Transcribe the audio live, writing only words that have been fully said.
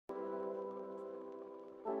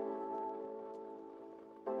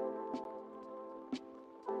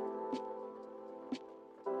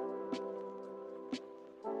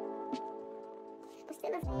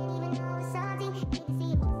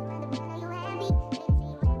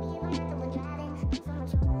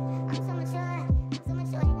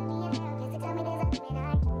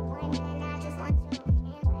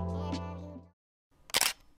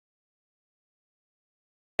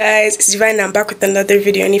Guys, it's Divine and I'm back with another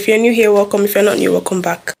video, and if you're new here, welcome. If you're not new, welcome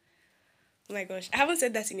back. Oh my gosh, I haven't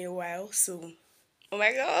said that in a while, so oh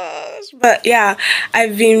my gosh. But yeah,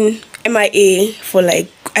 I've been MIA for like,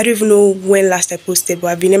 I don't even know when last I posted, but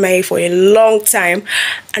I've been MIA for a long time,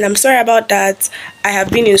 and I'm sorry about that. I have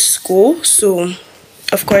been in school, so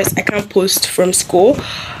of course I can't post from school,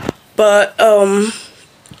 but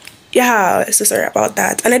yeah, so sorry about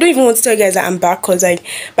that. And I don't even want to tell you guys that I'm back, because like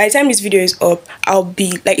by the time this video is up, I'll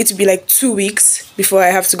be like, it will be like 2 weeks before I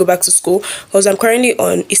have to go back to school, because I'm currently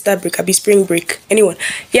on Easter break. I'll be spring break. Anyone,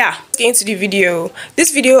 yeah, get into the video.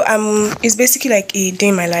 This video is basically like a day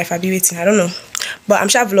in my life. I'll be waiting, I don't know, but I'm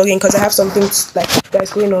sure vlogging because I have something like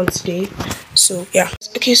that's going on today. So yeah,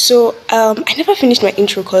 okay, so I never finished my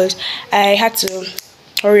intro because I had to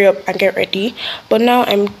hurry up and get ready, but now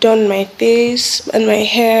I'm done my face and my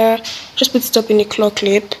hair. Just put it up in a claw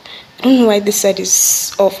clip. I don't know why this side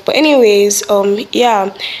is off, but anyways,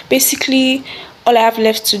 yeah, basically all I have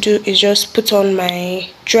left to do is just put on my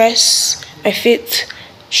dress, my fit,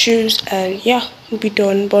 shoes, and yeah, we'll be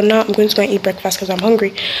done. But now I'm going to go and eat breakfast because I'm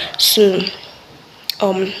hungry. So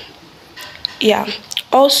yeah,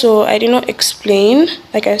 also I did not explain,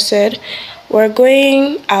 like I said, we're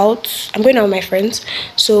going out. I'm going out with my friends,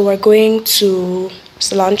 so we're going to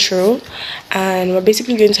Cilantro, and we're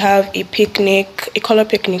basically going to have a picnic, a color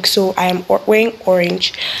picnic. So I am wearing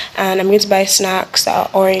orange, and I'm going to buy snacks that are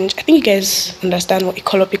orange. I think you guys understand what a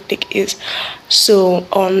color picnic is. So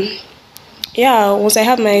yeah, once I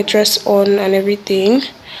have my dress on and everything,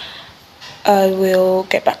 I will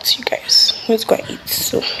get back to you guys. Let's go and eat.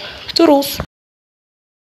 So toodles.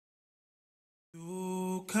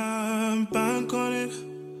 Bank on it,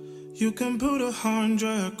 you can put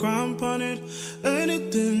 100 grand on it.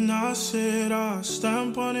 Anything I said, I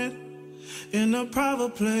stamp on it. In a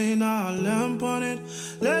private plane, I lamp on it.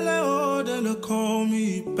 Lele oh, they call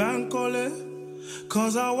me bank on it,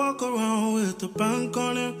 cause I walk around with the bank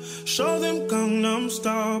on it. Show them Gangnam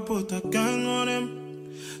Style, put the gang on him.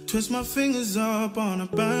 Twist my fingers up on a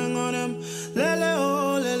bang on him. Lele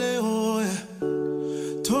oh, yeah.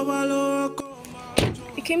 Tobalo.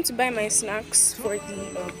 I came to buy my snacks for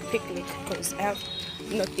the picnic because I have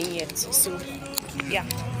nothing yet. So yeah,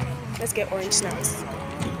 let's get orange snacks.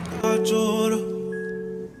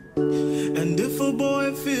 And if a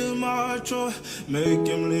boy feel macho, make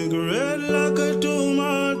him lick red like a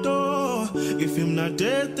tomato. If him not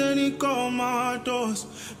dead, then he call my toes.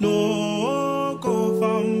 No go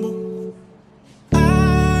fambo.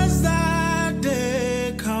 As that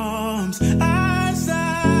day comes, as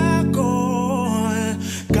I go,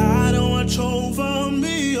 God watch over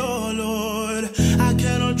me, oh Lord. I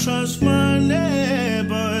cannot trust my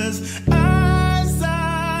neighbors. As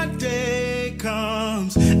that day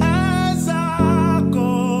comes, as I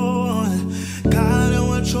go, God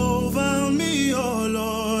watch over me, oh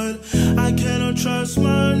Lord. I cannot trust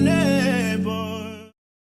my neighbors.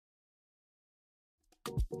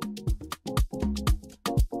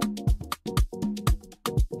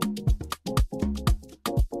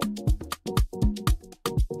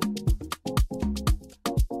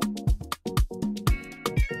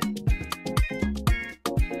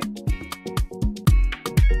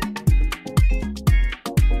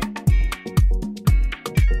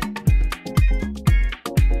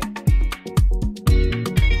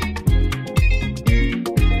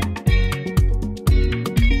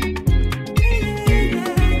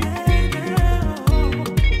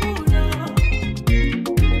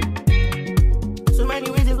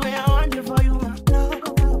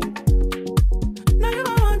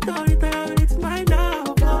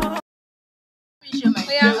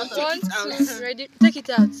 Ready? Take it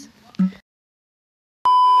out.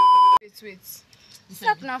 Wait.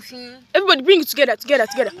 Stop laughing. Everybody bring it together.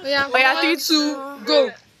 Oh yeah, 3, 2,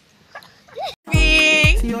 go.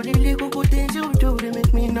 See all the little good things you do, they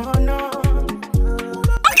make me no. Okay,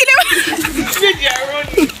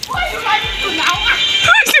 why you like it now?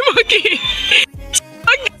 Okay.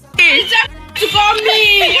 To call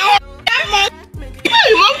me.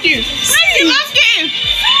 Monkey.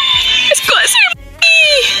 It's good.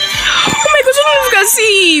 Oh my gosh, I don't know if you can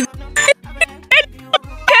see.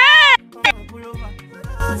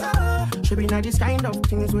 Should be not this kind of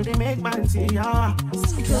things where they make man see ya.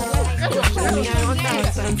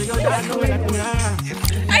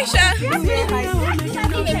 Aisha,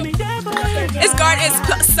 this garden is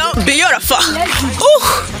so beautiful. Ooh,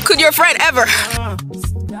 could your friend ever?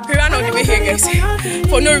 We ran on the way. over here, guys,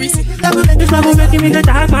 for no reason. This love will make me the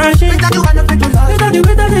dark machine. Without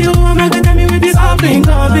you, I'm not gonna me with this something.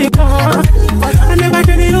 I never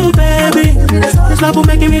tell you, baby. This love will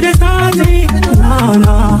make me the starting.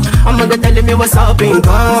 No, I'm gonna tell me what's up in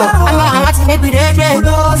God. I'm gonna make me the baby.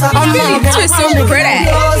 This was so pretty.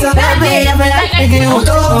 Baby,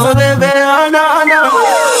 oh baby, no.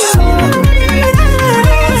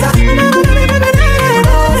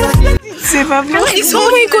 Oh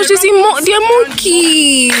my gosh, they're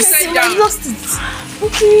monkeys. I lost it.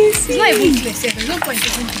 Monkeys. It's not even clear. There's no point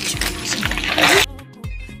in taking picture.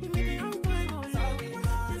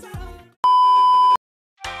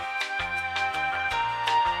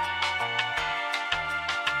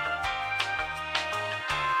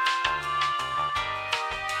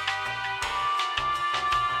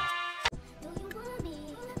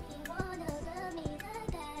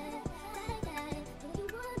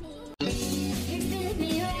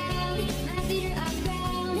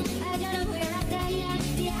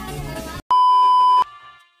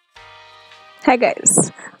 Hi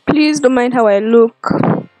guys, please don't mind how I look.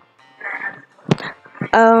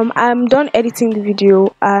 I'm done editing the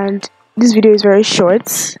video and this video is very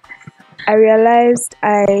short. I realized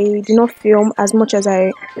I did not film as much as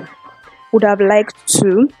I would have liked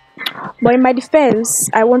to, but in my defense,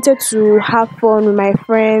 I wanted to have fun with my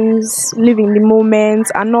friends, live in the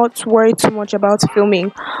moment and not worry too much about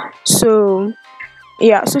filming. So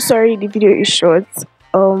yeah, so sorry the video is short.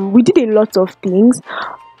 We did a lot of things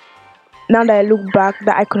now that I look back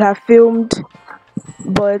that I could have filmed,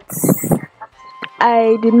 but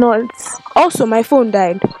I did not. Also, my phone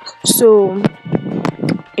died, so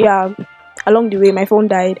yeah, along the way my phone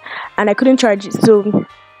died and I couldn't charge it, so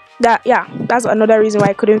that's another reason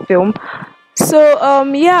why I couldn't film. So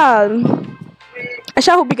yeah, I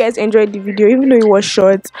shall hope you guys enjoyed the video. Even though it was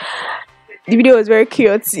short, the video was very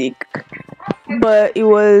chaotic, but it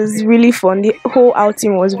was really fun. The whole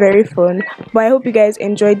outing was very fun. But I hope you guys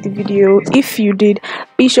enjoyed the video. If you did,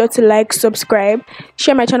 be sure to like, subscribe,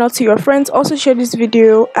 share my channel to your friends, also share this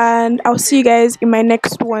video, and I'll see you guys in my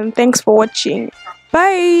next one. Thanks for watching.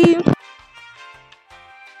 Bye.